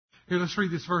Here, let's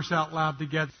read this verse out loud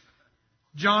together.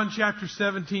 John chapter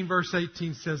 17, verse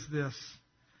 18 says this.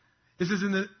 It says,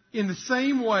 in the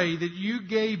same way that you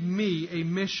gave me a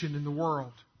mission in the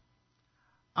world,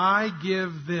 I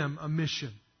give them a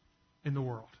mission in the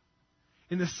world.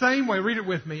 In the same way, read it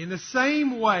with me. In the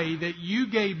same way that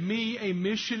you gave me a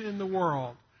mission in the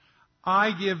world,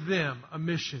 I give them a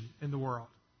mission in the world.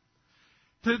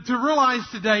 To realize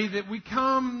today that we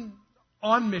come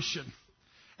on mission.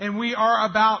 And we are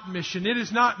about mission. It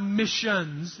is not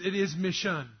missions, it is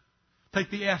mission.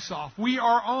 Take the S off. We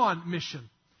are on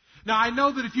mission. Now, I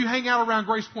know that if you hang out around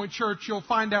Grace Point Church, you'll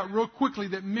find out real quickly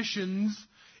that missions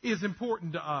is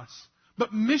important to us.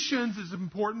 But missions is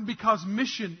important because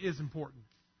mission is important.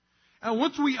 And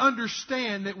once we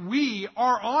understand that we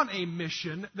are on a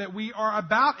mission, that we are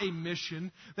about a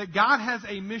mission, that God has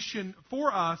a mission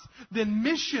for us, then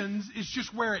missions is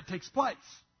just where it takes place.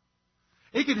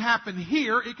 It can happen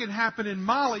here, it can happen in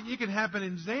Mali, it can happen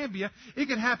in Zambia, it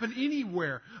can happen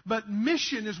anywhere. But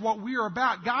mission is what we are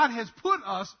about. God has put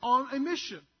us on a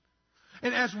mission.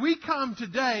 And as we come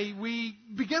today, we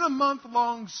begin a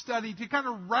month-long study to kind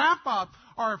of wrap up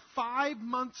our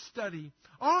 5-month study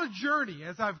on a journey,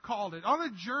 as I've called it, on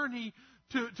a journey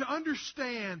to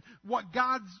understand what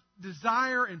God's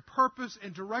desire and purpose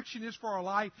and direction is for our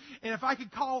life. And if I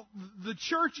could call the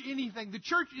church anything, the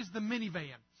church is the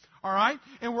minivan. All right?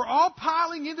 And we're all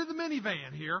piling into the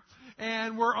minivan here.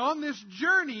 And we're on this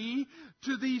journey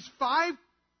to these 5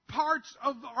 parts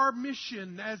of our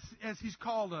mission as He's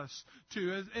called us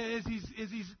to, as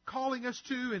He's calling us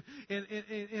to and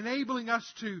enabling us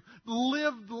to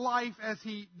live life as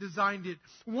He designed it.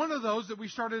 One of those that we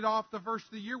started off the first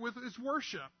of the year with is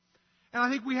worship. And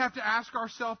I think we have to ask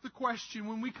ourselves the question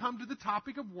when we come to the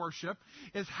topic of worship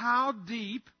is how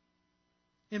deep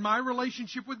in my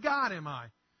relationship with God am I?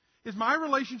 Is my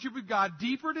relationship with God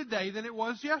deeper today than it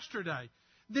was yesterday?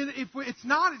 Then if it's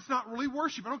not really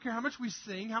worship. I don't care how much we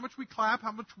sing, how much we clap,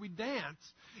 how much we dance.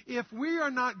 If we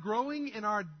are not growing in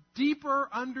our deeper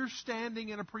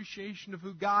understanding and appreciation of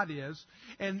who God is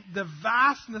and the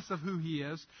vastness of who He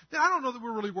is, then I don't know that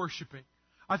we're really worshiping.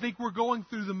 I think we're going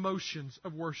through the motions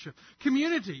of worship.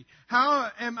 Community. How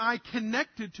am I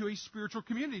connected to a spiritual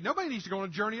community? Nobody needs to go on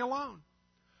a journey alone.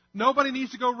 Nobody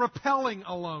needs to go rappelling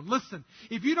alone. Listen,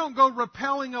 if you don't go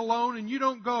rappelling alone and you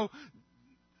don't go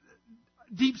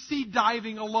deep sea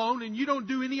diving alone and you don't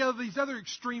do any of these other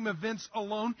extreme events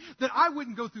alone, then I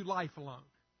wouldn't go through life alone.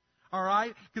 All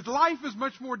right? Because life is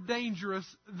much more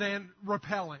dangerous than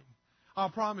rappelling. I'll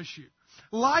promise you.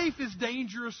 Life is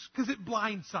dangerous because it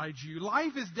blindsides you.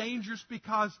 Life is dangerous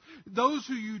because those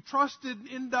who you trusted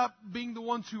end up being the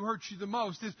ones who hurt you the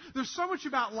most. There's so much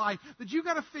about life that you've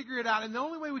got to figure it out. And the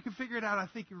only way we can figure it out, I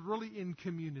think, is really in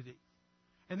community.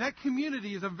 And that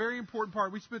community is a very important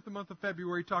part. We spent the month of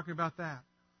February talking about that.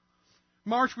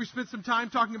 March, we spent some time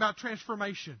talking about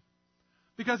transformation.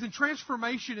 Because in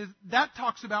transformation, that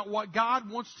talks about what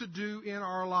God wants to do in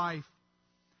our life.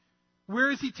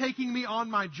 Where is He taking me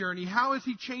on my journey? How is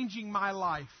He changing my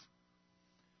life?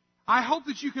 I hope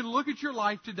that you can look at your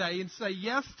life today and say,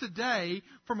 yes, today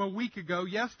from a week ago,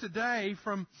 yes, today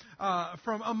from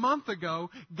a month ago,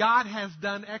 God has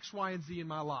done X, Y, and Z in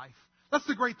my life. That's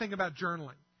the great thing about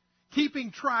journaling.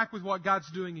 Keeping track with what God's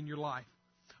doing in your life.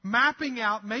 Mapping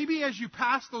out, maybe as you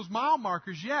pass those mile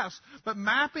markers, yes, but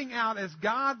mapping out as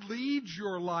God leads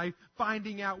your life,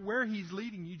 finding out where He's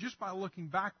leading you just by looking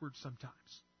backwards sometimes.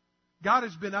 God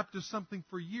has been up to something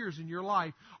for years in your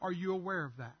life. Are you aware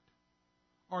of that?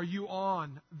 Are you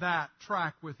on that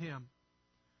track with Him?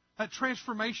 That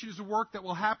transformation is a work that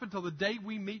will happen till the day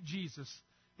we meet Jesus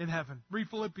in heaven. Read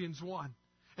Philippians 1.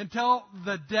 Until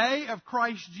the day of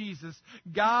Christ Jesus,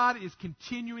 God is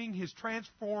continuing His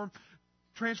transformative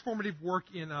work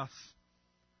in us.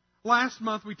 Last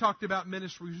month we talked about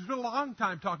ministry. We spent a long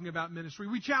time talking about ministry.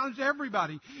 We challenged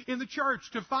everybody in the church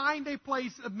to find a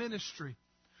place of ministry.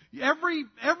 Every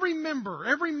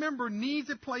member needs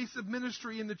a place of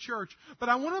ministry in the church. But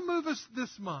I want to move us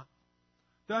this month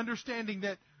to understanding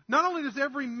that not only does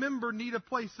every member need a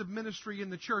place of ministry in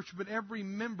the church, but every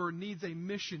member needs a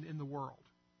mission in the world.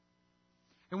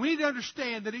 And we need to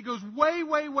understand that it goes way,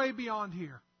 way, way beyond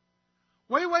here.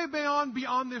 Way, way beyond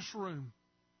this room.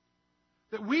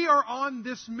 That we are on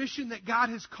this mission that God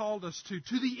has called us to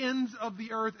the ends of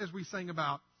the earth, as we sang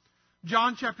about.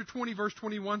 John chapter 20, verse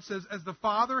 21 says, as the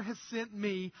Father has sent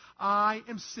me, I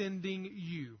am sending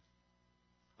you.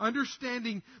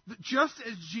 Understanding that just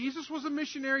as Jesus was a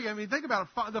missionary, I mean, think about it.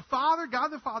 God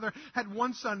the Father had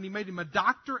one son, and He made Him a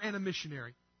doctor and a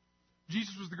missionary.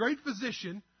 Jesus was the great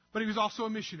physician, but He was also a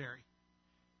missionary.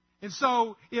 And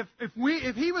so, if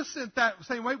he was sent that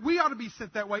same way, we ought to be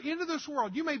sent that way into this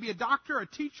world. You may be a doctor, a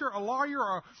teacher, a lawyer,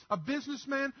 or a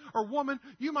businessman or woman.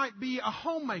 You might be a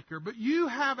homemaker, but you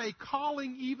have a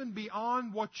calling even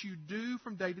beyond what you do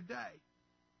from day to day.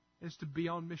 It's to be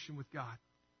on mission with God.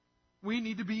 We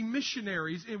need to be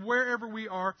missionaries in wherever we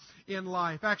are in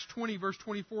life. Acts 20, verse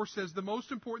 24 says, the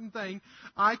most important thing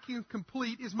I can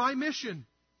complete is my mission.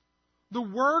 The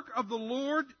work of the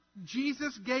Lord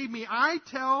Jesus gave me. I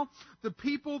tell the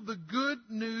people the good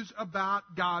news about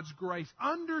God's grace.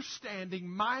 Understanding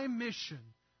my mission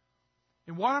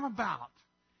and what I'm about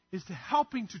is to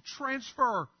helping to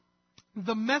transfer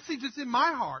the message that's in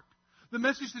my heart, the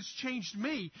message that's changed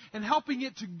me, and helping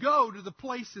it to go to the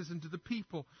places and to the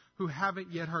people who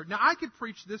haven't yet heard. Now, I could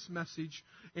preach this message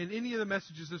and any of the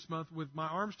messages this month with my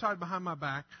arms tied behind my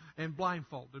back and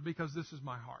blindfolded, because this is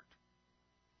my heart.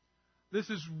 This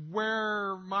is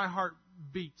where my heart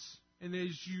beats. And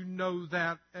as you know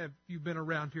that, if you've been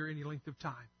around here any length of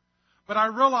time. But I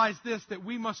realize this, that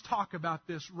we must talk about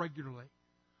this regularly.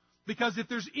 Because if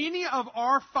there's any of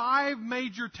our 5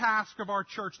 major tasks of our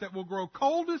church that will grow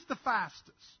coldest the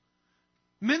fastest,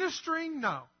 ministering,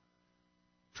 no.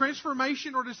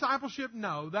 Transformation or discipleship,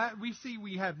 no. That we see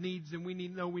we have needs and we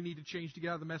need to change to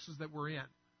get out of the messes that we're in.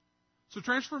 So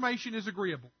transformation is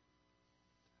agreeable.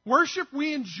 Worship,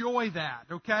 we enjoy that,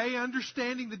 okay?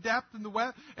 Understanding the depth and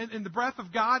the breadth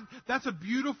of God, that's a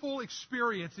beautiful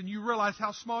experience, and you realize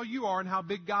how small you are and how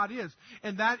big God is.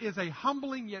 And that is a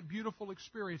humbling yet beautiful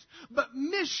experience. But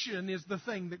mission is the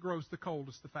thing that grows the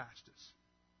coldest the fastest.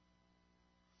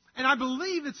 And I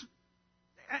believe it's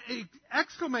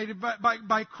exclamated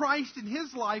by Christ in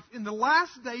His life in the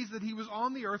last days that He was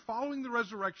on the earth following the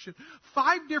resurrection.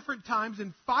 5 different times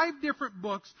in 5 different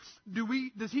books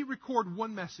does He record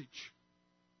one message.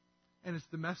 And it's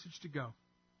the message to go.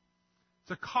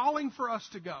 It's a calling for us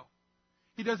to go.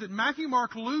 He does it in Matthew,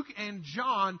 Mark, Luke, and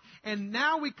John. And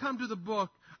now we come to the book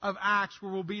of Acts where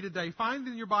we'll be today. Find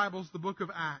in your Bibles the book of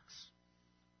Acts.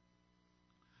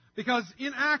 Because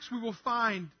in Acts we will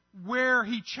find where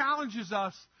He challenges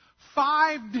us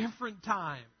 5 different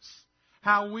times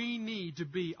how we need to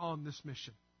be on this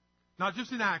mission. Not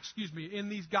just in Acts, in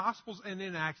these Gospels and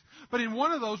in Acts. But in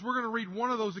one of those, we're going to read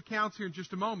one of those accounts here in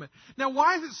just a moment. Now,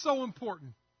 why is it so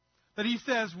important that He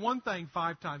says one thing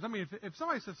 5 times? I mean, if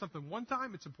somebody says something one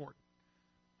time, it's important.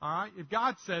 All right? If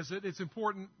God says it, it's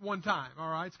important one time. All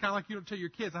right? It's kind of like you don't tell your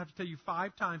kids, I have to tell you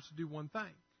 5 times to do one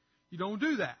thing. You don't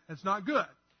do that. That's not good.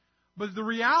 But the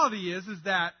reality is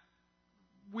that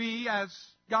we, as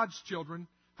God's children,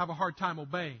 have a hard time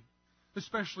obeying,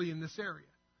 especially in this area.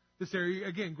 This area,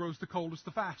 again, grows the coldest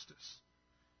the fastest.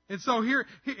 And so here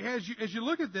as you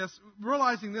look at this,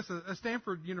 realizing this, a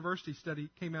Stanford University study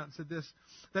came out and said this,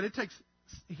 that it takes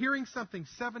hearing something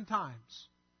 7 times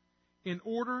in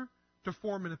order to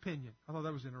form an opinion. I thought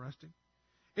that was interesting.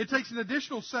 It takes an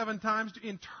additional 7 times to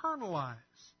internalize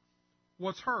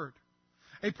what's heard.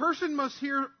 A person must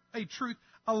hear a truth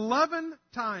 11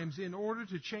 times in order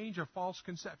to change a false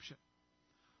conception.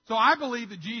 So I believe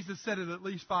that Jesus said it at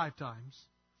least 5 times,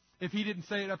 if He didn't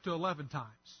say it up to 11 times.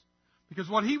 Because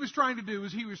what He was trying to do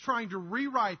is He was trying to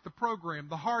rewrite the program,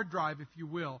 the hard drive, if you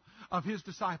will, of His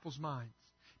disciples' minds.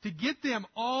 To get them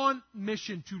on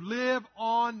mission, to live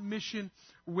on mission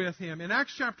with Him. In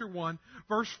Acts chapter 1,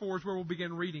 verse 4 is where we'll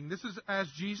begin reading. This is as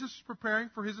Jesus is preparing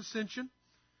for His ascension.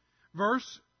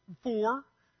 Verse 4,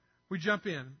 we jump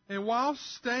in. And while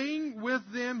staying with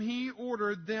them, He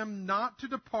ordered them not to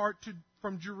depart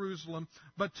from Jerusalem,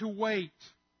 but to wait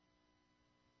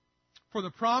for the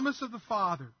promise of the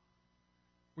Father,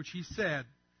 which He said,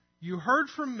 "You heard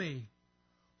from me,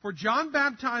 for John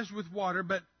baptized with water,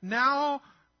 but now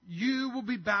you will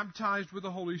be baptized with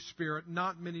the Holy Spirit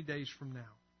not many days from now."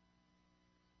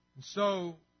 And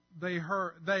so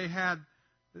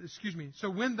So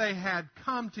when they had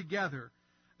come together,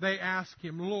 they asked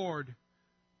Him, "Lord,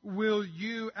 will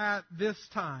you at this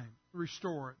time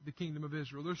restore the kingdom of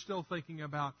Israel?" They're still thinking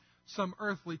about some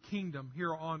earthly kingdom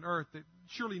here on earth, that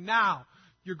surely now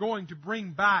you're going to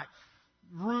bring back,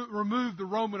 remove the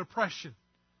Roman oppression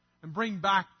and bring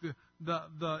back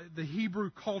the Hebrew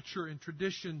culture and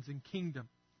traditions and kingdom.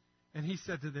 And He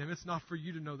said to them, "It's not for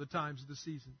you to know the times of the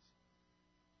seasons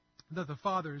that the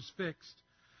Father has fixed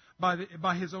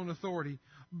by His own authority.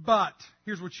 But,"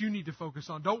 here's what you need to focus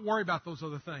on. Don't worry about those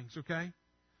other things, okay?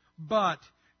 "But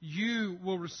you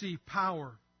will receive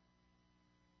power."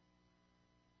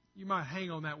 You might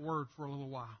hang on that word for a little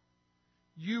while.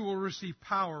 You will receive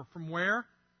power from where?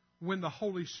 When the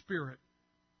Holy Spirit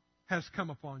has come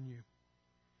upon you.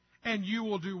 And you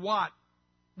will do what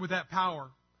with that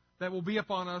power that will be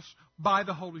upon us by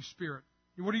the Holy Spirit?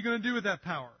 What are you going to do with that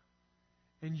power?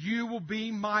 And you will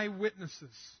be my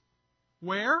witnesses.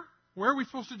 Where? Where are we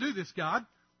supposed to do this, God?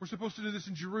 We're supposed to do this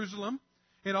in Jerusalem,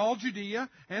 in all Judea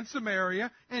and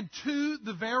Samaria, and to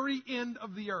the very end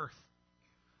of the earth.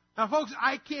 Now, folks,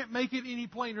 I can't make it any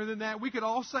plainer than that. We could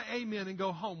all say amen and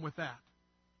go home with that.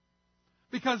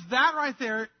 Because that right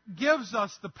there gives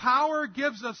us the power,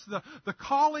 gives us the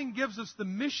calling, gives us the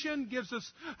mission, gives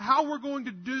us how we're going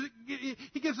to do it.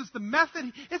 He gives us the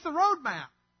method. It's a roadmap.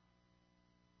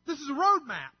 This is a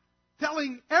roadmap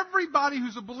telling everybody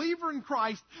who's a believer in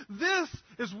Christ, this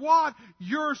is what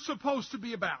you're supposed to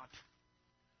be about.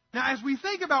 Now, as we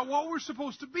think about what we're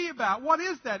supposed to be about, what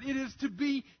is that? It is to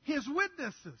be His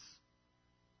witnesses.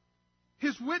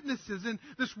 His witnesses. And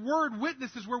this word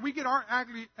witness is where we get our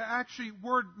actually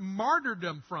word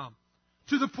martyrdom from.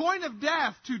 To the point of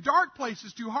death, to dark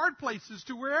places, to hard places,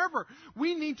 to wherever.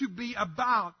 We need to be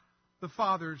about the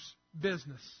Father's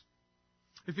business.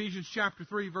 Ephesians chapter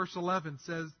 3, verse 11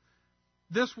 says,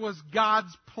 this was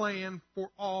God's plan for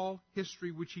all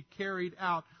history, which He carried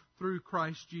out through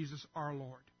Christ Jesus our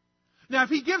Lord. Now, if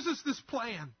He gives us this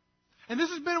plan, and this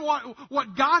has been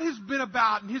what God has been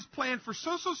about and His plan for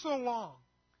so long,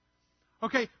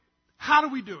 okay, how do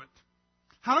we do it?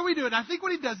 How do we do it? And I think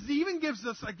what He does is He even gives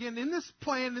us, again, in this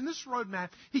plan, in this roadmap,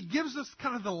 He gives us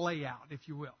kind of the layout, if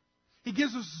you will. He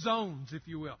gives us zones, if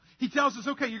you will. He tells us,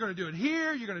 okay, you're going to do it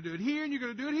here, you're going to do it here, and you're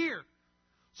going to do it here.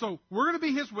 So we're going to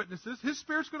be His witnesses. His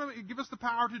Spirit's going to give us the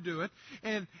power to do it.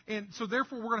 And so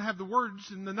therefore we're going to have the words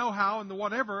and the know-how and the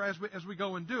whatever as we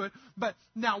go and do it. But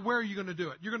now where are you going to do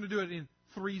it? You're going to do it in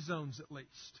 3 zones at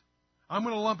least. I'm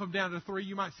going to lump them down to 3.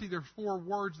 You might see there are 4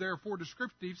 words there, 4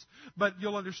 descriptives, but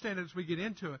you'll understand it as we get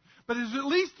into it. But there's at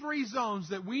least 3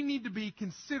 zones that we need to be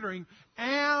considering.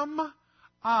 Am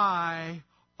I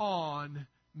on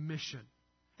mission?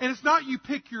 And it's not you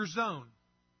pick your zone.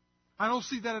 I don't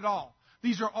see that at all.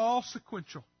 These are all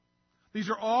sequential. These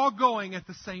are all going at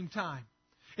the same time.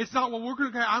 It's not, well,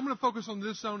 I'm going to focus on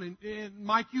this zone, and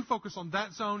Mike, you focus on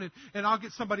that zone, and I'll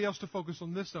get somebody else to focus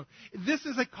on this zone. This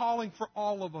is a calling for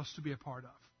all of us to be a part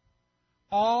of.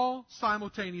 All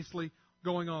simultaneously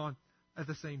going on at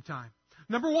the same time.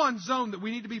 Number 1 zone that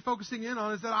we need to be focusing in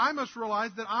on is that I must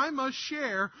realize that I must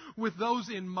share with those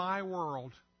in my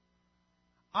world.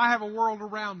 I have a world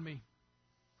around me.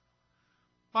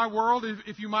 My world,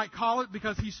 if you might call it,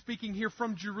 because He's speaking here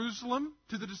from Jerusalem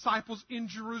to the disciples in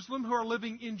Jerusalem who are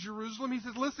living in Jerusalem. He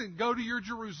says, listen, go to your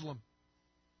Jerusalem.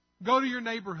 Go to your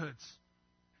neighborhoods.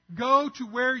 Go to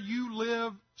where you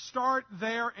live. Start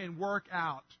there and work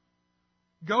out.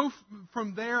 Go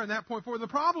from there and that point forward. The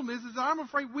problem is that I'm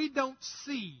afraid we don't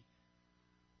see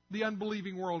the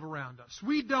unbelieving world around us.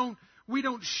 We don't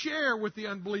share with the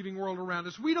unbelieving world around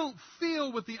us. We don't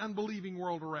feel with the unbelieving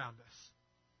world around us.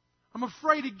 I'm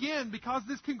afraid, again, because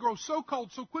this can grow so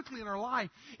cold so quickly in our life,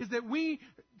 is that we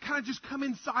kind of just come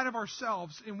inside of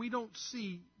ourselves and we don't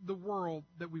see the world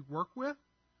that we work with,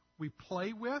 we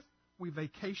play with, we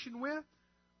vacation with,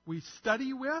 we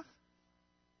study with,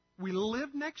 we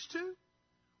live next to.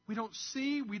 We don't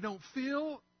see, we don't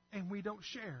feel, and we don't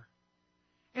share.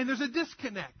 And there's a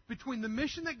disconnect between the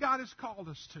mission that God has called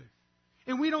us to,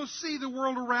 and we don't see the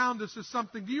world around us as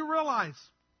something. Do you realize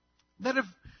that if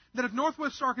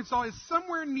Northwest Arkansas is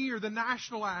somewhere near the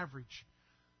national average,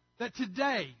 that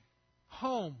today,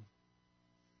 home,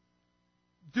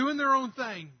 doing their own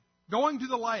thing, going to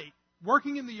the lake,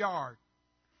 working in the yard,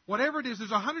 whatever it is,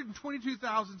 there's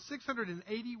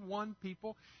 122,681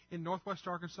 people in Northwest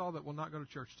Arkansas that will not go to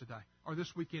church today or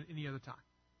this weekend any other time.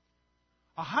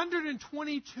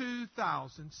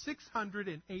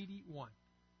 122,681.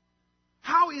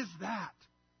 How is that?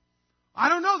 I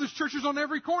don't know. There's churches on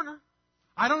every corner.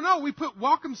 I don't know. We put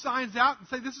welcome signs out and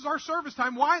say, this is our service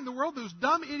time. Why in the world those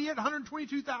dumb idiot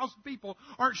 122,000 people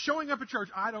aren't showing up at church?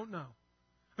 I don't know.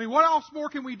 I mean, what else more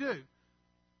can we do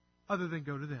other than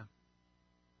go to them?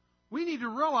 We need to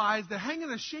realize that hanging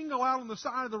a shingle out on the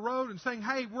side of the road and saying,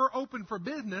 hey, we're open for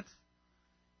business,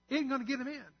 isn't going to get them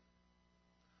in.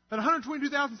 That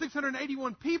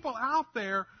 122,681 people out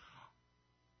there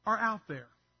are out there.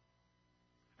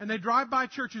 And they drive by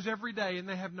churches every day and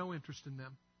they have no interest in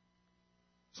them.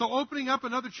 So opening up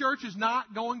another church is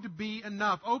not going to be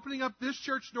enough. Opening up this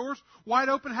church doors wide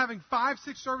open, having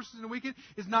 5-6 services in a weekend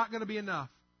is not going to be enough.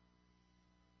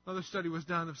 Another study was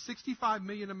done of 65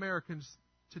 million Americans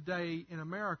today in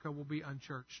America will be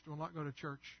unchurched, will not go to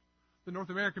church. The North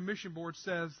American Mission Board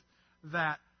says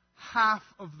that half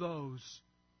of those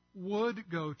would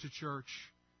go to church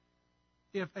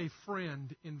if a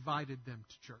friend invited them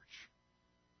to church.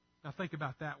 Now think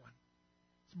about that one.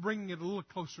 It's bringing it a little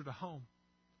closer to home.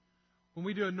 When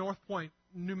we do a North Point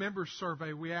new members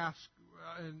survey, we ask,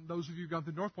 and those of you who've gone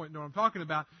through North Point know what I'm talking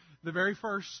about, the very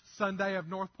first Sunday of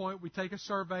North Point, we take a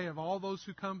survey of all those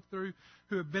who come through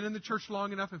who have been in the church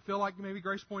long enough and feel like maybe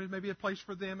Grace Point is maybe a place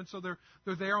for them, and so they're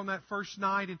there on that first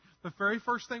night. And the very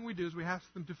first thing we do is we ask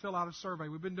them to fill out a survey.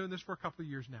 We've been doing this for a couple of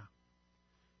years now.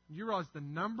 And you realize the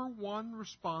number one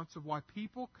response of why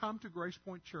people come to Grace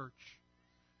Point Church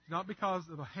is not because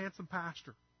of a handsome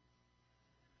pastor.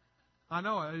 I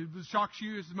know, it shocks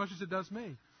you as much as it does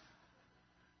me.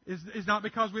 Is not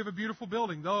because we have a beautiful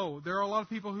building, though there are a lot of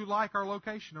people who like our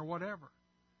location or whatever.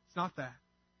 It's not that.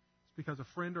 It's because a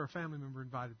friend or a family member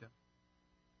invited them.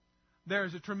 There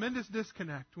is a tremendous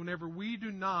disconnect whenever we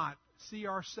do not see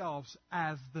ourselves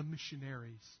as the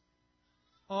missionaries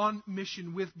on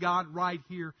mission with God right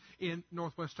here in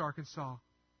Northwest Arkansas.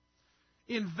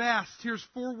 Invest. Here's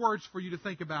 4 words for you to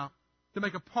think about to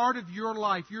make a part of your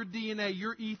life, your DNA,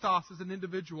 your ethos as an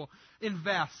individual.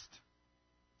 Invest.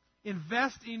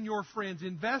 Invest in your friends.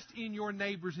 Invest in your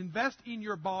neighbors. Invest in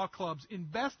your ball clubs.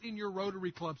 Invest in your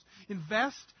Rotary clubs.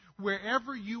 Invest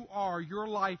wherever you are, your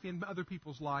life in other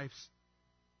people's lives.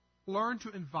 Learn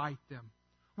to invite them.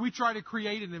 We try to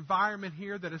create an environment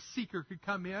here that a seeker could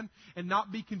come in and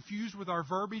not be confused with our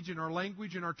verbiage and our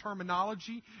language and our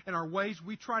terminology and our ways.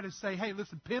 We try to say, hey,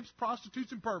 listen, pimps,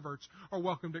 prostitutes, and perverts are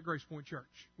welcomed at Grace Point Church.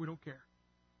 We don't care.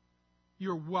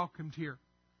 You're welcomed here.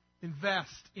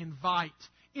 Invest, invite,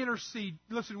 intercede.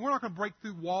 Listen, we're not going to break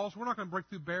through walls. We're not going to break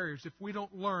through barriers if we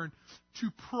don't learn to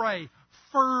pray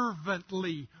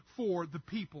fervently for the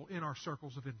people in our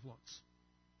circles of influence.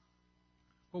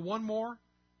 But one more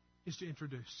is to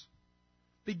introduce.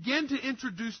 Begin to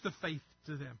introduce the faith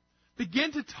to them.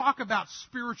 Begin to talk about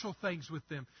spiritual things with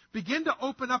them. Begin to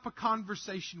open up a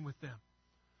conversation with them.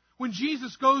 When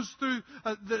Jesus goes through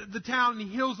the town and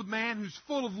He heals a man who's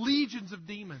full of legions of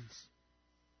demons.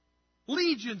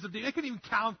 Legions of demons. I couldn't even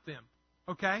count them.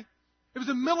 Okay? It was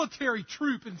a military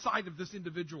troop inside of this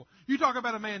individual. You talk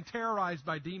about a man terrorized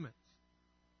by demons.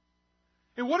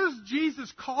 And what does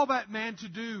Jesus call that man to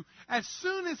do as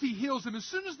soon as He heals him, as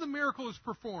soon as the miracle is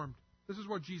performed? This is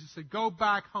what Jesus said. Go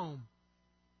back home.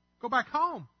 Go back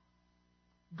home.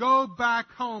 Go back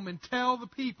home and tell the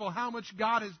people how much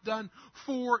God has done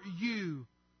for you.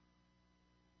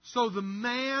 So the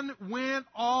man went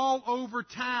all over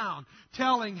town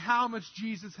telling how much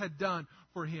Jesus had done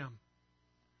for him.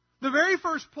 The very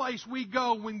first place we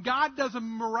go when God does a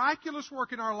miraculous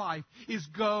work in our life is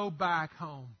go back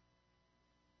home.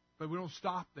 But we don't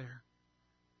stop there.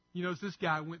 You notice this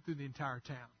guy went through the entire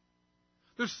town.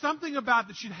 There's something about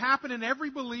that should happen in every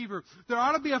believer. There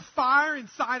ought to be a fire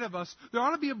inside of us. There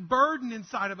ought to be a burden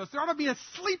inside of us. There ought to be a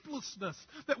sleeplessness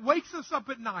that wakes us up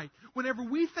at night whenever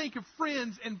we think of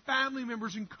friends and family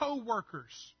members and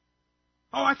co-workers.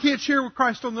 Oh, I can't share with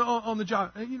Christ on the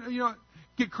job. You know,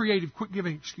 get creative. Quit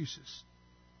giving excuses.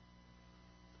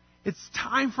 It's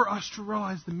time for us to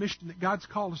realize the mission that God's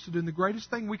called us to do. And the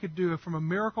greatest thing we could do from a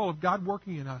miracle of God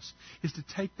working in us is to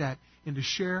take that and to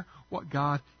share what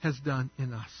God has done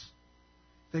in us.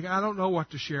 Think, I don't know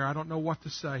what to share. I don't know what to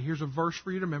say. Here's a verse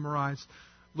for you to memorize.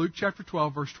 Luke chapter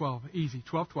 12, verse 12. Easy.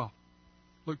 12:12.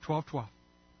 Luke 12:12.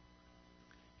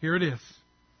 Here it is.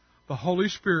 The Holy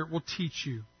Spirit will teach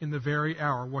you in the very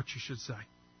hour what you should say.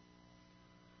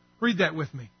 Read that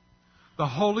with me. The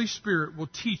Holy Spirit will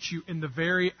teach you in the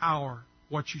very hour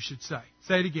what you should say.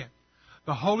 Say it again.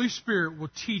 The Holy Spirit will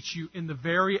teach you in the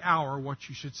very hour what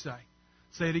you should say.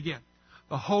 Say it again.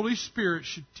 The Holy Spirit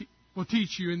will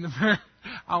teach you in the very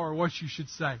hour what you should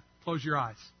say. Close your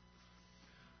eyes.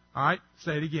 All right?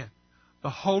 Say it again. The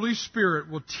Holy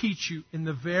Spirit will teach you in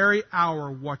the very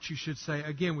hour what you should say.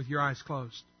 Again, with your eyes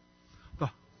closed.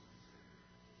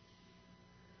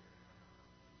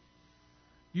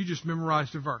 You just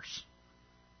memorized a verse.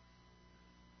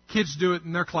 Kids do it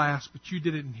in their class, but you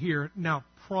did it in here. Now,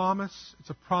 promise. It's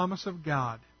a promise of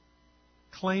God.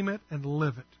 Claim it and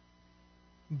live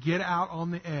it. Get out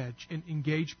on the edge and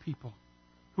engage people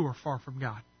who are far from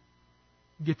God.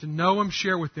 Get to know them,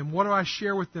 share with them. What do I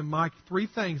share with them, Mike? 3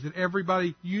 things that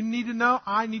everybody, you need to know,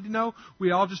 I need to know.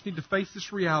 We all just need to face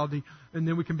this reality, and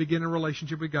then we can begin a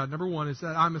relationship with God. Number 1 is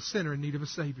that I'm a sinner in need of a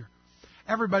Savior.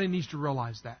 Everybody needs to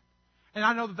realize that. And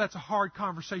I know that that's a hard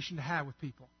conversation to have with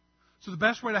people. So the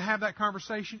best way to have that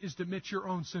conversation is to admit your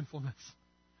own sinfulness.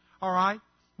 All right?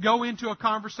 Go into a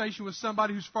conversation with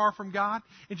somebody who's far from God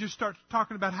and just start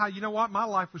talking about how, you know what, my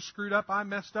life was screwed up, I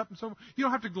messed up, and so you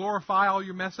don't have to glorify all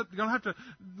your mess up. You don't have to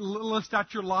list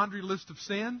out your laundry list of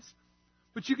sins.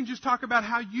 But you can just talk about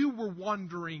how you were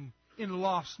wandering in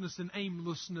lostness and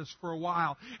aimlessness for a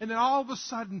while. And then all of a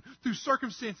sudden, through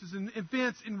circumstances and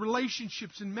events and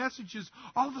relationships and messages,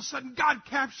 all of a sudden God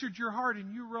captured your heart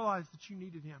and you realized that you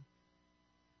needed Him.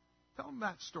 Tell them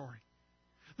that story.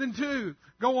 Then 2,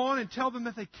 go on and tell them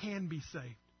that they can be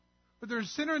saved. That they're a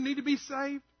sinner and need to be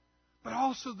saved, but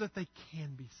also that they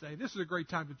can be saved. This is a great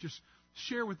time to just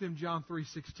share with them John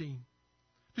 3:16.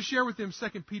 To share with them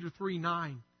 2 Peter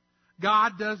 3:9.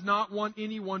 God does not want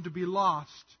anyone to be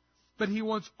lost, but He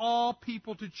wants all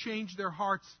people to change their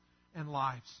hearts and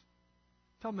lives.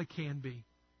 Tell them they can be.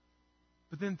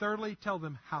 But then thirdly, tell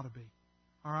them how to be.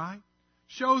 All right?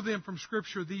 Show them from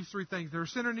Scripture these 3 things. They're a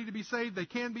sinner, need to be saved. They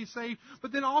can be saved.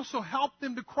 But then also help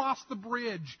them to cross the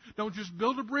bridge. Don't just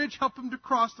build a bridge. Help them to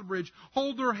cross the bridge.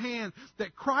 Hold their hand.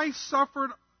 That Christ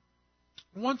suffered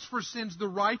once for sins, the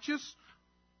righteous.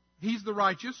 He's the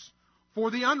righteous.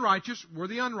 For the unrighteous, we're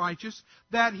the unrighteous.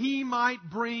 That He might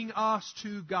bring us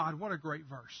to God. What a great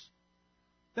verse.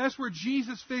 That's where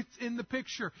Jesus fits in the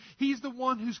picture. He's the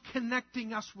one who's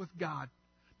connecting us with God.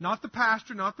 Not the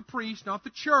pastor, not the priest, not the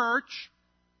church.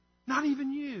 Not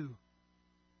even you.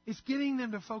 It's getting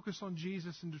them to focus on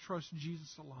Jesus and to trust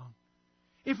Jesus alone.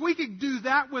 If we could do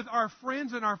that with our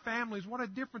friends and our families, what a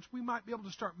difference we might be able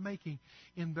to start making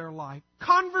in their life.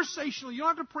 Conversationally, you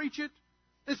don't have to preach it.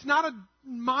 It's not a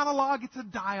monologue, it's a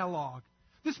dialogue.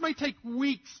 This may take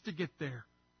weeks to get there.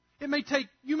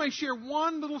 You may share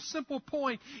one little simple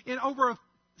point in over a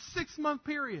 6-month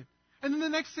period. And then the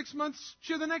next 6 months,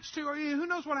 share the next 2. Or who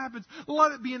knows what happens.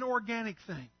 Let it be an organic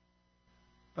thing.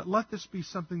 But let this be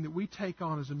something that we take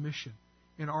on as a mission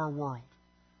in our world.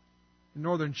 In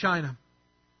northern China,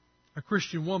 a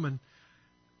Christian woman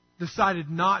decided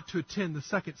not to attend the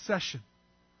second session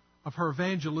of her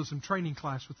evangelism training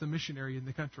class with the missionary in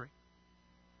the country.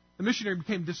 The missionary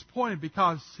became disappointed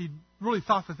because he really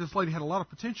thought that this lady had a lot of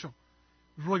potential.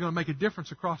 It was really going to make a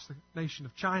difference across the nation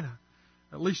of China,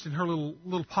 at least in her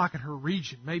little pocket, her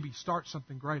region. Maybe start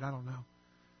something great, I don't know.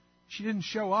 She didn't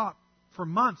show up. For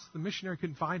months, the missionary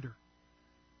couldn't find her.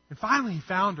 And finally, he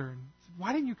found her and said,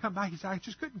 "Why didn't you come back?" He said, "I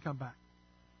just couldn't come back."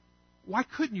 "Why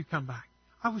couldn't you come back?"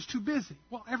 "I was too busy."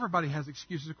 Well, everybody has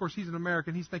excuses. Of course, he's an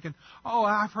American. He's thinking, "Oh,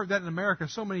 I've heard that in America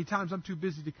so many times. I'm too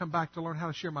busy to come back to learn how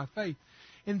to share my faith."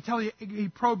 Until he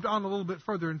probed on a little bit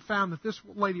further and found that this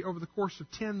lady, over the course of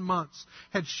 10 months,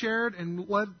 had shared and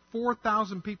led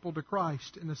 4,000 people to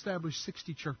Christ and established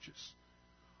 60 churches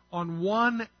on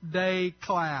one-day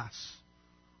class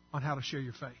on how to share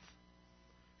your faith.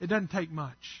 It doesn't take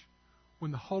much.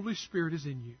 When the Holy Spirit is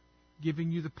in you,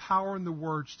 giving you the power and the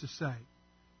words to say,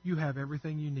 you have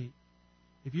everything you need.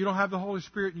 If you don't have the Holy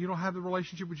Spirit and you don't have the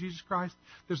relationship with Jesus Christ,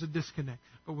 there's a disconnect.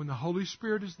 But when the Holy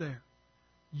Spirit is there,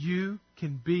 you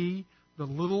can be the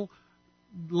little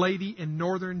lady in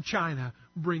northern China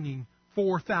bringing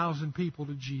 4,000 people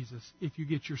to Jesus if you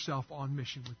get yourself on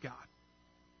mission with God.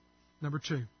 Number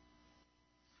 2.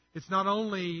 It's not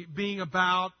only being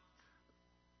about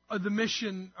the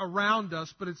mission around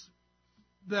us, but it's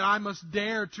that I must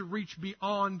dare to reach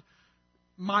beyond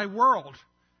my world.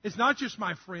 It's not just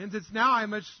my friends. It's now I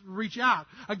must reach out.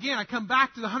 Again, I come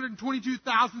back to the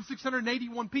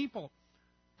 122,681 people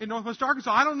in Northwest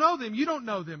Arkansas. I don't know them. You don't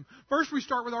know them. First, we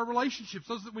start with our relationships,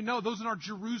 those that we know, those in our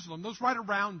Jerusalem, those right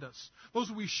around us, those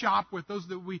that we shop with, those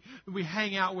that we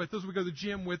hang out with, those we go to the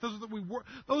gym with, those that we work.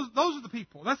 Those are the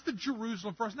people. That's the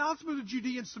Jerusalem for us. Now let's move to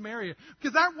Judea and Samaria,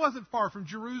 because that wasn't far from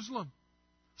Jerusalem.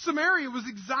 Samaria was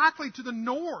exactly to the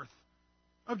north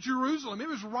of Jerusalem. It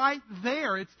was right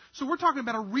there. So we're talking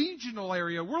about a regional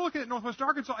area. We're looking at Northwest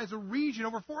Arkansas as a region.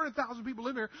 Over 400,000 people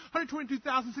live here.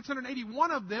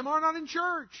 122,681 of them are not in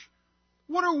church.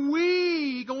 What are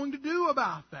we going to do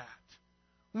about that?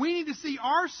 We need to see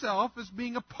ourselves as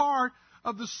being a part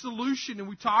of the solution, and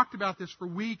we talked about this for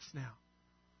weeks now.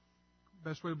 The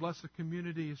best way to bless a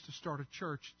community is to start a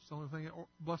church. It's the only thing that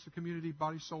bless a community,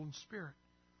 body, soul, and spirit.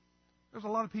 There's a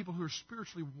lot of people who are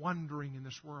spiritually wandering in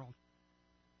this world.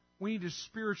 We need to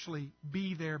spiritually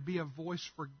be there, be a voice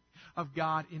of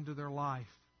God into their life.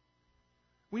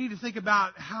 We need to think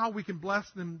about how we can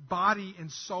bless them body and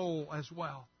soul as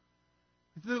well.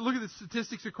 Look at the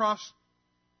statistics across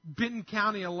Benton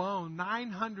County alone.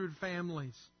 900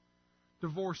 families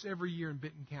divorce every year in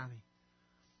Benton County.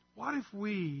 What if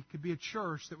we could be a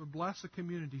church that would bless a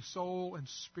community, soul and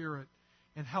spirit,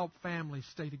 and help families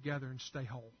stay together and stay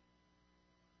whole?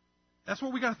 That's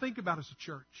what we got to think about as a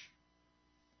church.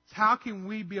 It's how can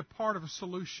we be a part of a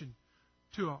solution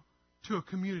to a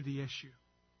community issue?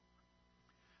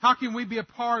 How can we be a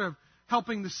part of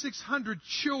helping the 600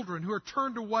 children who are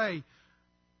turned away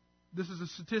this is a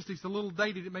statistic, it's a little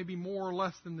dated, it may be more or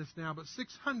less than this now, but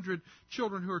 600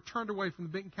 children who are turned away from the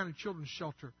Benton County Children's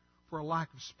Shelter for a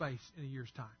lack of space in a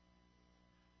year's time.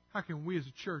 How can we as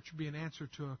a church be an answer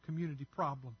to a community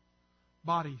problem?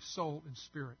 Body, soul, and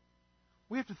spirit.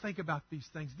 We have to think about these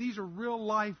things. These are real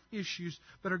life issues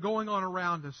that are going on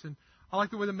around us. And I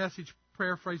like the way the Message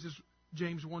paraphrases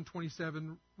James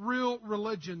 1:27. Real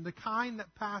religion, the kind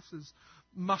that passes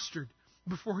muster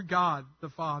before God the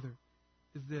Father,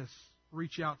 is this: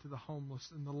 reach out to the homeless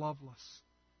and the loveless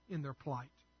in their plight.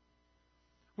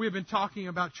 We have been talking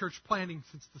about church planting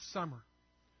since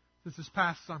this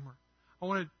past summer. I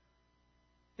want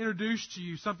to introduce to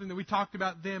you something that we talked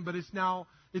about then, but it's now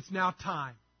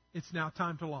time. It's now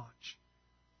time to launch.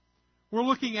 We're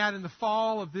looking at, in the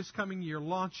fall of this coming year,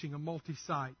 launching a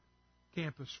multi-site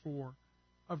campus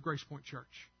of Grace Point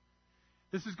Church.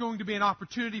 This is going to be an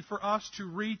opportunity for us to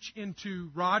reach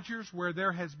into Rogers, where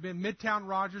there has been Midtown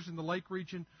Rogers in the Lake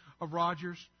region of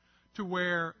Rogers, to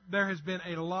where there has been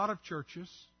a lot of churches,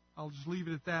 I'll just leave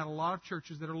it at that, a lot of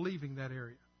churches that are leaving that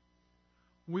area.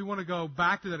 We want to go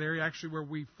back to that area, actually where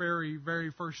we very, very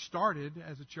first started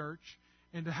as a church,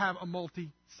 and to have a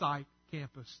multi-site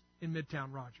campus in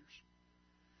Midtown Rogers.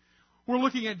 We're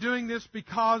looking at doing this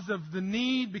because of the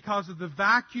need, because of the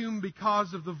vacuum,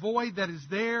 because of the void that is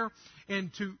there,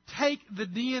 and to take the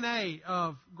DNA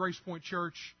of Grace Point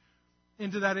Church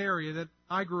into that area that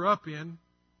I grew up in,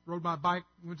 rode my bike,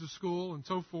 went to school, and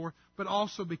so forth, but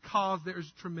also because there is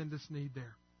a tremendous need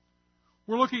there.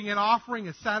 We're looking at offering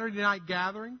a Saturday night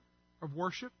gathering of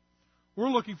worship. We're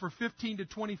looking for 15 to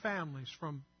 20 families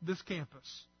from this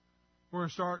campus. We're going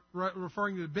to start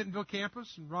referring to the Bentonville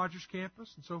campus and Rogers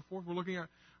campus and so forth. We're looking at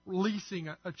leasing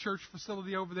a church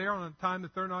facility over there on a time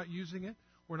that they're not using it.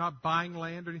 We're not buying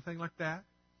land or anything like that.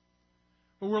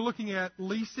 But we're looking at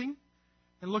leasing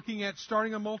and looking at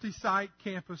starting a multi-site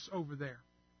campus over there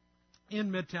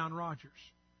in Midtown Rogers.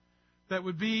 That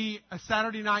would be a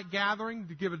Saturday night gathering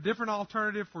to give a different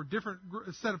alternative for a different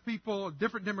set of people, a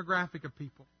different demographic of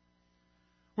people.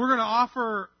 We're going to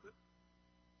offer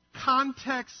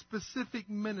context-specific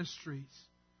ministries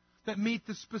that meet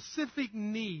the specific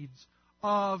needs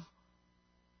of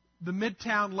the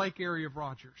Midtown Lake area of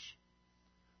Rogers.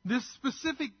 This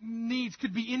specific needs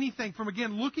could be anything from,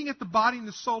 again, looking at the body and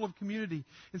the soul of community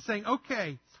and saying,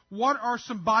 okay, what are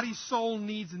some body-soul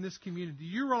needs in this community?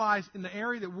 You realize in the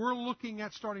area that we're looking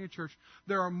at starting a church,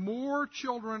 there are more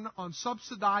children on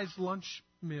subsidized lunch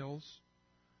meals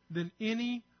than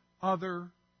any other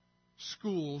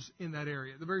schools in that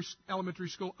area. The very elementary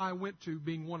school I went to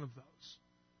being one of those.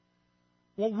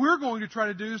 What we're going to try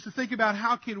to do is to think about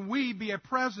how can we be a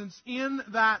presence in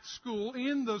that school,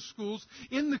 in those schools,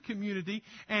 in the community,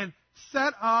 and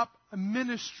set up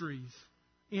ministries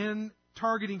in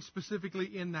targeting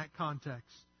specifically in that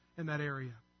context, in that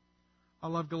area. I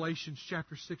love Galatians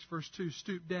chapter 6, verse 2.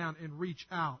 Stoop down and reach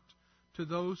out to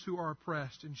those who are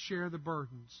oppressed and share the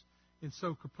burdens and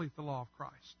so complete the law of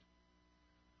Christ.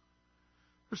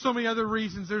 There's so many other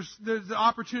reasons. There's the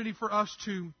opportunity for us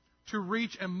to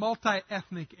reach a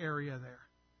multi-ethnic area there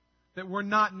that we're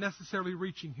not necessarily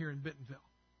reaching here in Bentonville.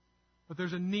 But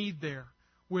there's a need there.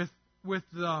 With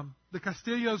the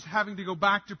Castillos having to go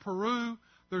back to Peru,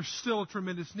 there's still a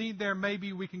tremendous need there.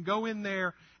 Maybe we can go in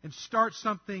there and start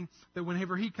something that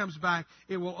whenever he comes back,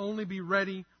 it will only be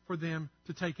ready for them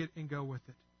to take it and go with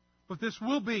it. But this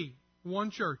will be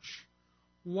one church,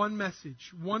 one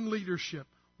message, one leadership,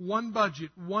 one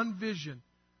budget, one vision,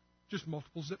 just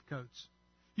multiple zip codes.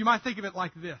 You might think of it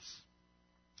like this.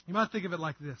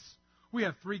 We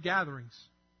have 3 gatherings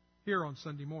here on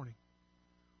Sunday morning.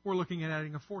 We're looking at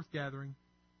adding a 4th gathering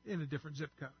in a different zip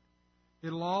code.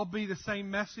 It'll all be the same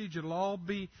message. It'll all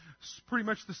be pretty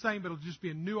much the same, but it'll just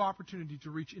be a new opportunity to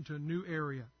reach into a new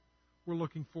area. We're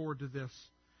looking forward to this.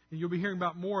 And you'll be hearing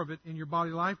about more of it in your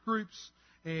body life groups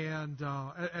and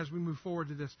as we move forward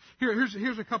to this.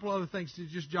 Here's a couple other things to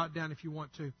just jot down if you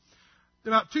want to.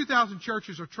 About 2,000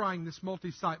 churches are trying this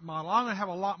multi-site model. I'm going to have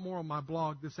a lot more on my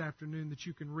blog this afternoon that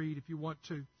you can read if you want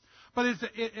to. But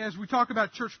as we talk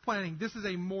about church planting, this is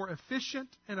a more efficient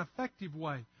and effective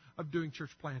way of doing church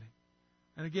planting.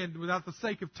 And again, without the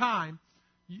sake of time,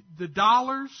 the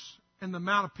dollars and the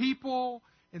amount of people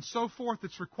and so forth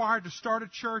that's required to start a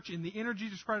church and the energy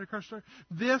that's required to start,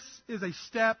 this is a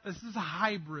step, this is a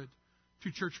hybrid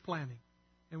to church planting.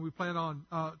 And we plan on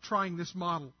trying this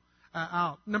model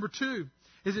out. Number 2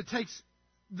 is it takes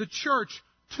the church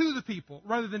to the people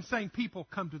rather than saying people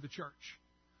come to the church.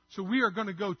 So we are going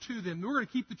to go to them. We're going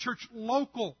to keep the church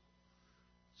local.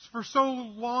 For so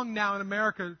long now in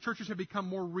America, churches have become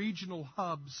more regional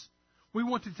hubs We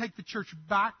want to take the church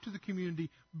back to the community,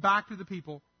 back to the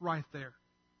people right there.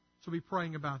 So be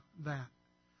praying about that.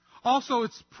 Also,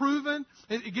 it's proven,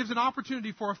 it gives an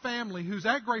opportunity for a family who's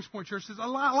at Grace Point Church, says, I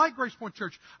like Grace Point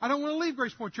Church. I don't want to leave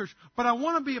Grace Point Church, but I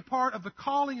want to be a part of the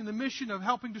calling and the mission of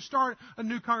helping to start a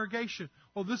new congregation.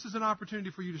 Well, this is an opportunity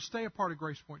for you to stay a part of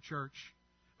Grace Point Church,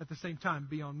 at the same time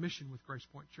be on mission with Grace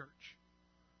Point Church.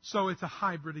 So it's a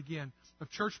hybrid, again,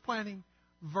 of church planting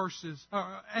versus,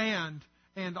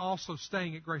 and also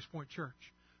staying at Grace Point Church.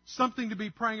 Something to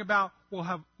be praying about. We'll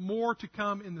have more to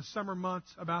come in the summer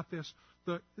months about this.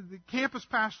 The campus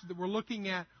pastor that we're looking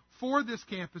at for this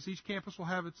campus, each campus will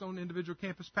have its own individual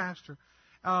campus pastor.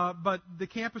 But the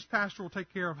campus pastor will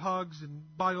take care of hugs and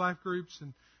body life groups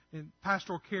and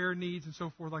pastoral care needs and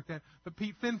so forth like that. But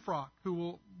Pete Finfrock, who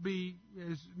will be,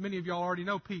 as many of y'all already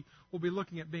know, Pete will be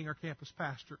looking at being our campus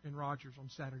pastor in Rogers on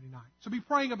Saturday night. So be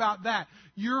praying about that.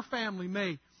 Your family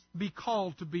may be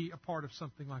called to be a part of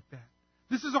something like that.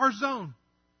 This is our zone.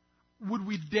 Would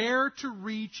we dare to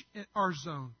reach our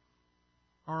zone?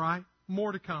 All right?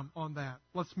 More to come on that.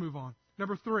 Let's move on.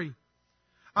 Number 3,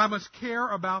 I must care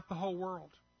about the whole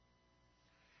world.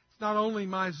 It's not only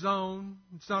my zone.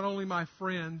 It's not only my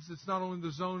friends. It's not only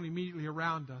the zone immediately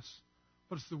around us,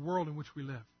 but it's the world in which we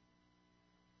live.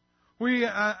 We,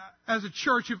 as a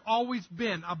church, have always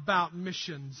been about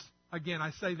missions. Again,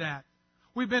 I say that.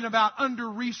 We've been about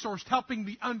under-resourced, helping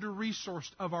the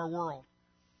under-resourced of our world.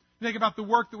 Think about the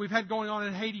work that we've had going on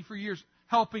in Haiti for years,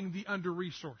 helping the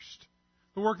under-resourced.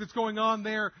 The work that's going on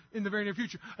there in the very near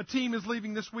future. A team is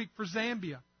leaving this week for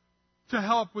Zambia to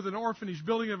help with an orphanage,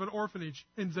 building of an orphanage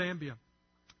in Zambia.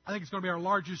 I think it's going to be our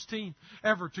largest team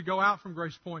ever to go out from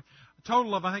Grace Point. A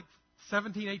total of, I think,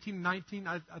 17, 18, 19.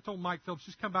 I told Mike Phillips,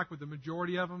 just come back with the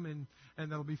majority of them,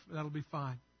 and that'll be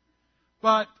fine.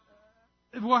 But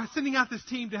we're sending out this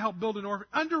team to help build an orphanage.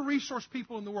 Under-resourced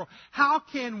people in the world. How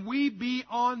can we be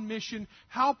on mission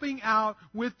helping out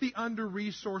with the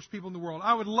under-resourced people in the world?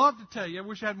 I would love to tell you, I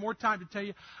wish I had more time to tell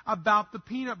you about the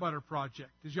Peanut Butter Project.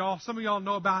 Some of y'all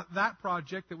know about that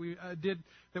project that we did,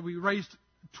 that we raised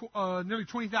nearly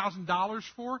 $20,000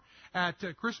 for at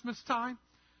Christmas time.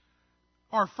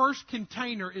 Our first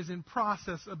container is in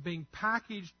process of being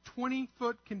packaged,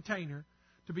 20-foot container,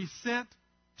 to be sent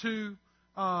to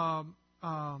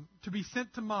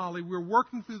Mali. We're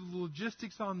working through the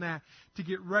logistics on that to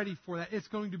get ready for that. It's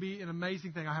going to be an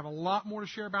amazing thing. I have a lot more to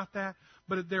share about that.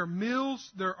 But there are meals,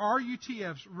 there are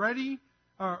RUTFs ready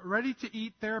to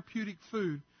eat therapeutic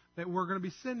food that we're going to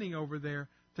be sending over there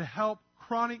to help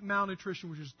chronic malnutrition,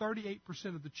 which is 38%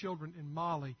 of the children in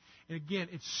Mali. And again,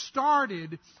 it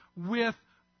started with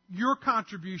your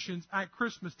contributions at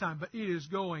Christmas time, but it is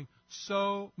going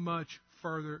so much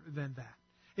further than that.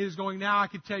 It is going now, I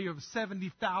could tell you, of a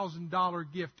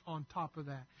 $70,000 gift on top of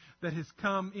that has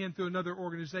come in through another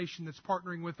organization that's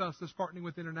partnering with us, that's partnering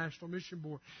with International Mission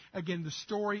Board. Again, the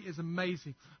story is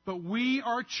amazing. But we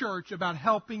are a church about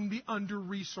helping the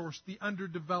under-resourced, the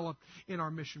underdeveloped in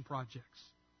our mission projects.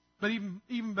 But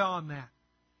even beyond that,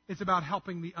 it's about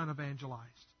helping the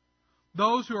unevangelized.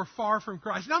 Those who are far from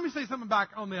Christ. Now let me say something back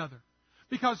on the other.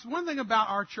 Because one thing about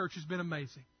our church has been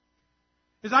amazing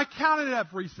is I counted it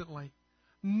up recently.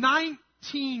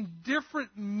 19 different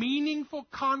meaningful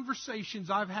conversations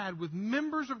I've had with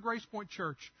members of Grace Point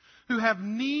Church who have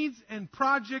needs and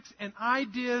projects and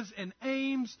ideas and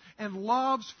aims and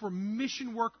loves for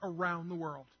mission work around the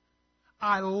world.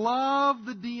 I love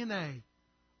the DNA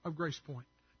of Grace Point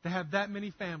to have that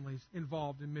many families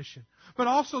involved in mission. But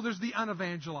also there's the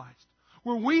unevangelized,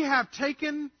 where we have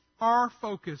taken our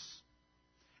focus,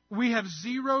 we have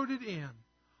zeroed it in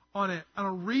on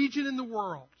a region in the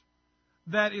world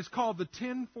that is called the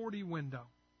 1040 window.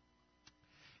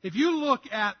 If you look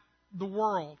at the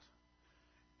world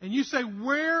and you say,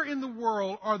 where in the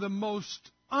world are the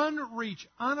most unreached,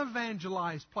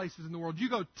 unevangelized places in the world? You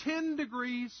go 10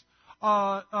 degrees,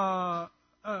 10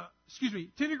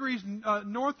 degrees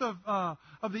north of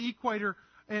the equator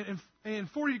and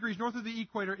 40 degrees north of the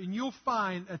equator, and you'll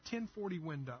find a 1040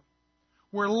 window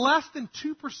where less than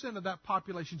 2% of that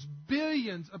population's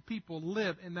billions of people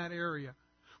live in that area.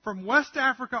 From West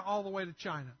Africa all the way to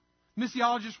China.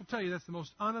 Missiologists will tell you that's the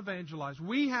most unevangelized.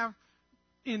 We have,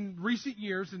 in recent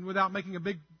years, and without making a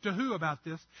big to-hoo about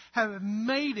this, have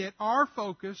made it our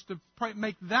focus to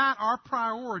make that our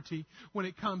priority when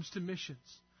it comes to missions.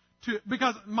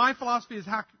 Because my philosophy is,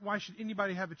 why should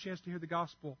anybody have a chance to hear the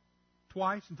gospel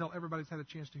twice until everybody's had a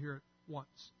chance to hear it once?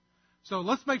 So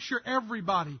let's make sure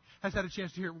everybody has had a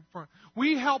chance to hear it.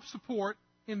 We help support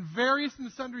in various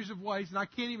and sundries of ways, and I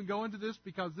can't even go into this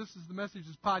because this is the message of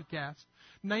this podcast,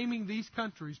 naming these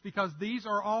countries, because these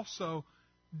are also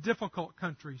difficult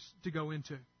countries to go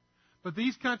into. But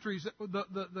these countries,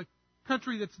 the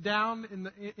country that's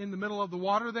down in the middle of the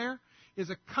water there is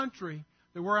a country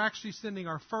that we're actually sending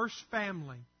our first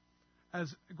family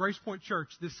as Grace Point Church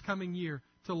this coming year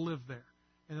to live there.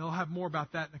 And they'll have more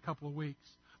about that in a couple of weeks.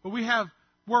 But we have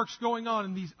works going on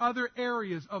in these other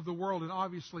areas of the world, and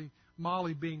obviously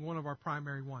Mali being one of our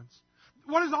primary ones.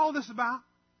 What is all this about?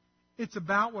 It's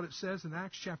about what it says in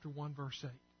Acts chapter 1, verse 8.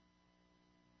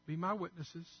 Be my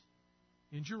witnesses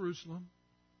in Jerusalem,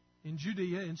 in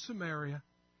Judea, in Samaria,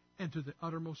 and to the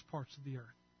uttermost parts of the earth.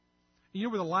 And you know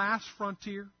where the last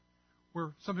frontier,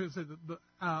 where some people say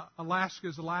that Alaska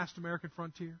is the last American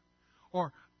frontier,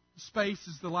 or space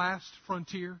is the last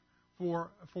frontier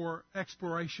for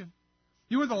exploration.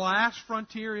 You know where the last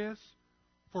frontier is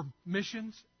for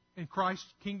missions and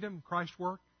Christ's kingdom, Christ's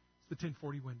work? It's the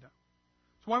 1040 window.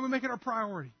 That's why we make it our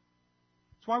priority.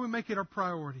 That's why we make it our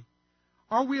priority.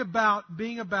 Are we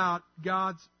being about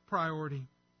God's priority?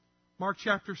 Mark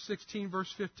chapter 16,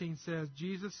 verse 15 says,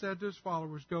 Jesus said to his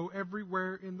followers, go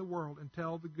everywhere in the world and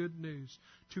tell the good news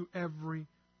to everyone.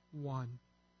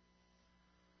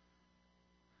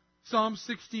 Psalm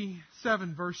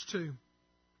 67, verse 2.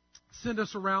 Send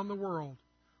us around the world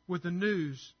with the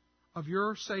news of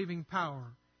your saving power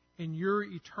and your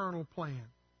eternal plan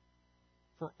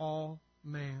for all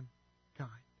mankind.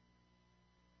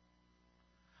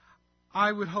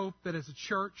 I would hope that as a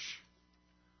church,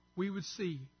 we would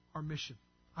see our mission.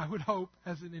 I would hope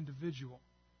as an individual,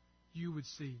 you would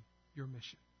see your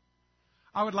mission.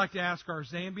 I would like to ask our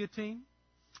Zambia team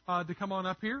to come on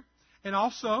up here. And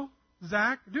also,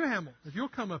 Zach Duhamel, if you'll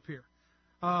come up here.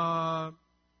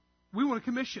 We want to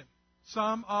commission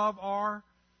some of our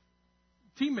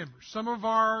team members, some of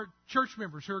our church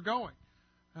members who are going.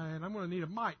 And I'm going to need a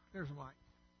mic. There's a mic.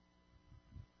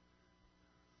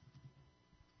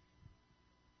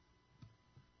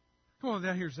 Come on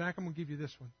down here, Zach. I'm going to give you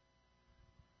this one.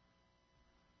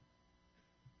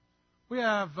 We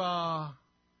have our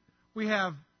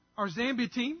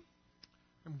Zambia team.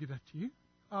 I'm going to give that to you.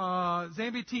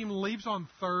 Zambia team leaves on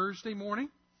Thursday morning,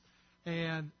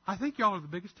 and I think y'all are the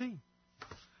biggest team.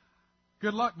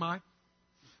 Good luck, Mike.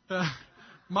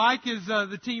 Mike is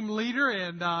the team leader,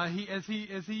 and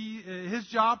his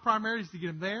job primarily is to get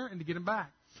him there and to get him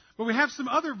back. But we have some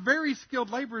other very skilled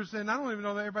laborers, and I don't even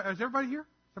know that everybody. Is everybody here?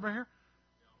 Is everybody here?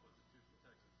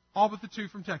 All but the two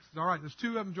from Texas. All right, there's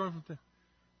two of them joining from Texas.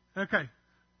 Okay.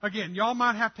 Again, y'all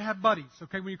might have to have buddies.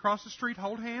 Okay, when you cross the street,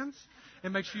 hold hands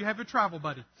and make sure you have a travel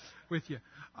buddy with you.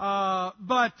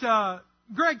 But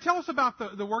Greg, tell us about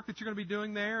the work that you're going to be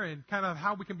doing there and kind of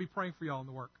how we can be praying for y'all in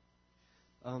the work.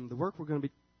 The work we're going to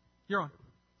be You're on.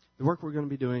 The work we're going to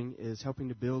be doing is helping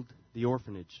to build the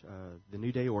orphanage, the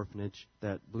New Day orphanage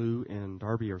that Blue and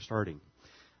Darby are starting.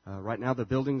 Right now, the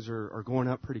buildings are going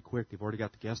up pretty quick. They've already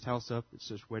got the guest house up. It's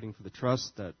just waiting for the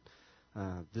truss that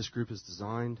this group has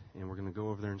designed, and we're going to go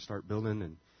over there and start building,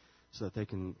 and so that they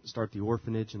can start the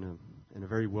orphanage in a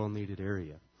very well-needed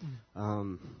area.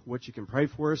 What you can pray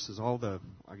for us is all what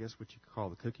you could call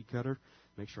the cookie cutter.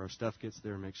 Make sure our stuff gets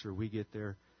there. Make sure we get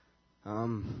there.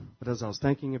 But as I was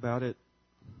thinking about it,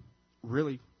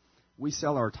 really, we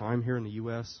sell our time here in the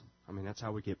U.S. I mean, that's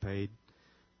how we get paid.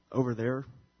 Over there,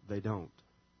 they don't.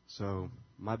 So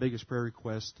my biggest prayer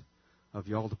request of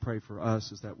y'all to pray for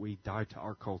us is that we die to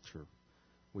our culture.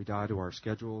 We die to our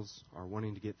schedules, our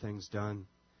wanting to get things done,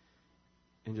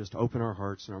 and just open our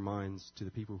hearts and our minds to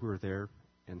the people who are there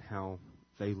and how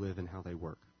they live and how they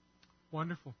work.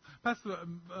 Wonderful. Pass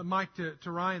the mic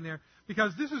to Ryan there,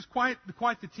 because this is quite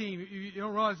the team. You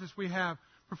don't realize this. We have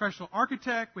professional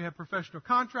architect, we have professional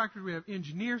contractors, we have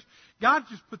engineers. God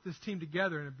just put this team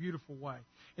together in a beautiful way.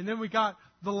 And then we got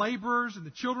the laborers and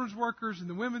the children's workers and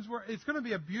the women's work. It's going to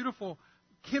be a beautiful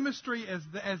chemistry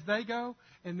as they go.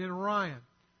 And then Ryan,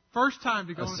 first time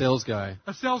to go. A sales guy.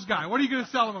 A sales guy. What are you going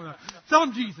to sell them? Sell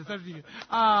them Jesus.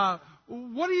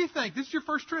 What do you think? This is your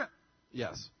first trip.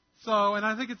 Yes. So, and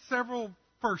I think it's several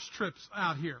first trips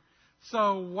out here.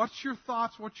 So, what's your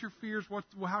thoughts? What's your fears?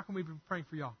 How can we be praying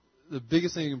for y'all? The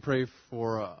biggest thing you can pray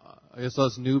for, I guess,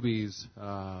 us newbies.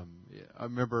 I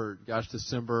remember,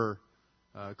 December,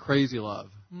 Crazy Love,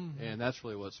 and that's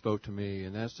really what spoke to me.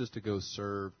 And that's just to go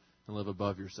serve and live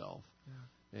above yourself.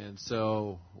 Yeah. And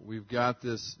so we've got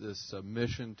this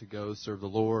mission to go serve the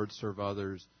Lord, serve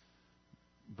others,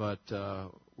 but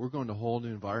we're going to a whole new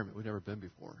environment we've never been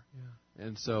before. Yeah.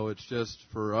 And so it's just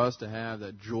for us to have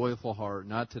that joyful heart,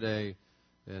 not today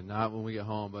and not when we get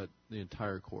home, but the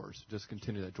entire course. Just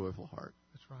continue that joyful heart.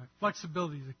 That's right.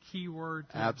 Flexibility is a key word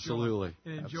to Absolutely.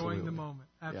 enjoying the moment.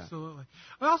 Absolutely.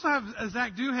 Yeah. We also have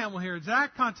Zach Duhamel here.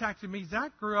 Zach contacted me.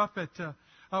 Zach grew up at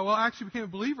Well, actually became a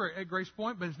believer at Grace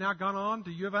Point, but has now gone on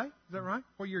to U of A. Is that right?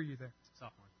 What year are you there?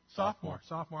 Sophomore.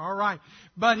 All right.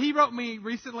 But he wrote me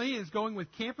recently and is going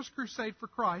with Campus Crusade for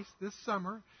Christ this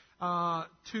summer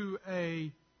to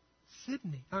a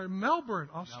Sydney or Melbourne,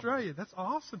 Australia. That's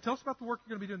awesome. Tell us about the work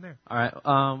you're going to be doing there. All right.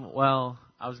 Well,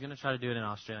 I was going to try to do it in an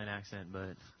Australian accent,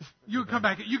 but you come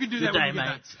back. You can do that when you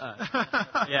get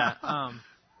back. Yeah.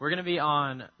 We're going to be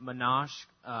on Monash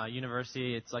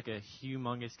University. It's like a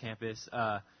humongous campus.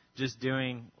 Just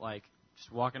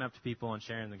walking up to people and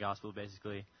sharing the gospel,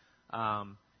 basically.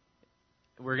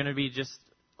 We're going to be just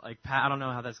I don't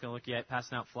know how that's going to look yet,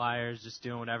 passing out flyers, just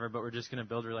doing whatever, but we're just going to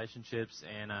build relationships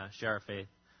and share our faith.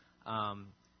 How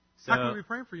can we be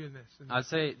praying for you in this? I'd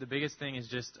say the biggest thing is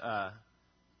just,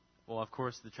 of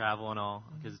course, the travel and all,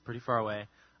 because it's pretty far away.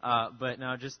 But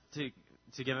no, just to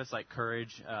give us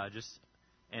courage, just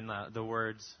in the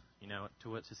words, to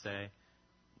what to say,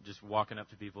 just walking up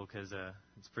to people, because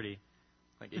it's pretty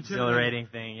exhilarating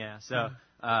thing, yeah. So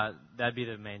that'd be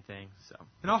the main thing. So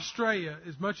in Australia,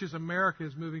 as much as America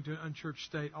is moving to an unchurched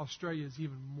state, Australia is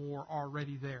even more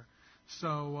already there.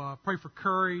 So pray for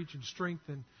courage and strength.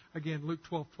 And again, Luke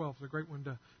 12:12 is a great one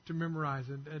to memorize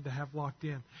and to have locked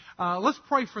in. Let's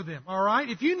pray for them, all right?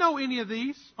 If you know any of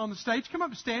these on the stage, come up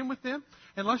and stand with them.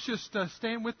 And let's just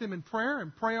stand with them in prayer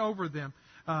and pray over them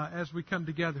as we come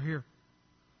together here.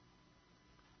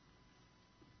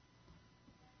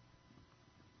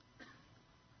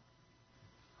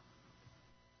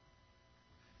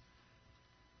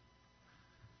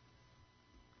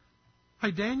 Hey,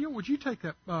 Daniel, would you take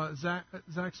that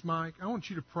Zach's mic? I want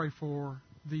you to pray for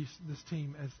this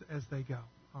team as they go.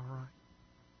 All right.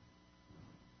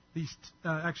 These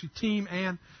team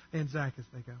and Zach as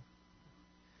they go.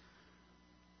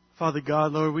 Father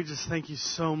God, Lord, we just thank you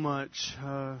so much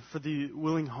for the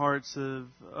willing hearts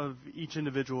of each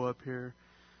individual up here.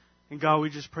 And God,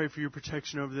 we just pray for your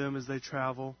protection over them as they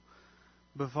travel.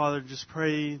 But Father, just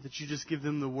pray that you just give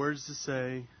them the words to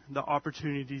say, the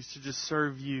opportunities to just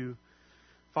serve you.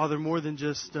 Father, more than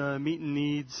just meeting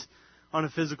needs on a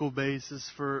physical basis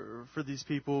for these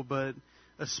people, but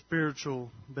a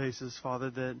spiritual basis, Father,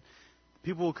 that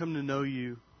people will come to know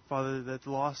you, Father, that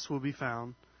the lost will be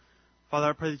found. Father,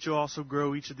 I pray that you'll also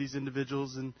grow each of these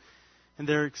individuals and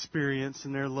their experience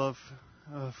and their love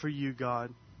for you,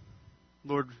 God.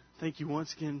 Lord, thank you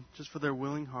once again just for their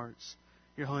willing hearts.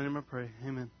 In your holy name I pray.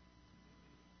 Amen.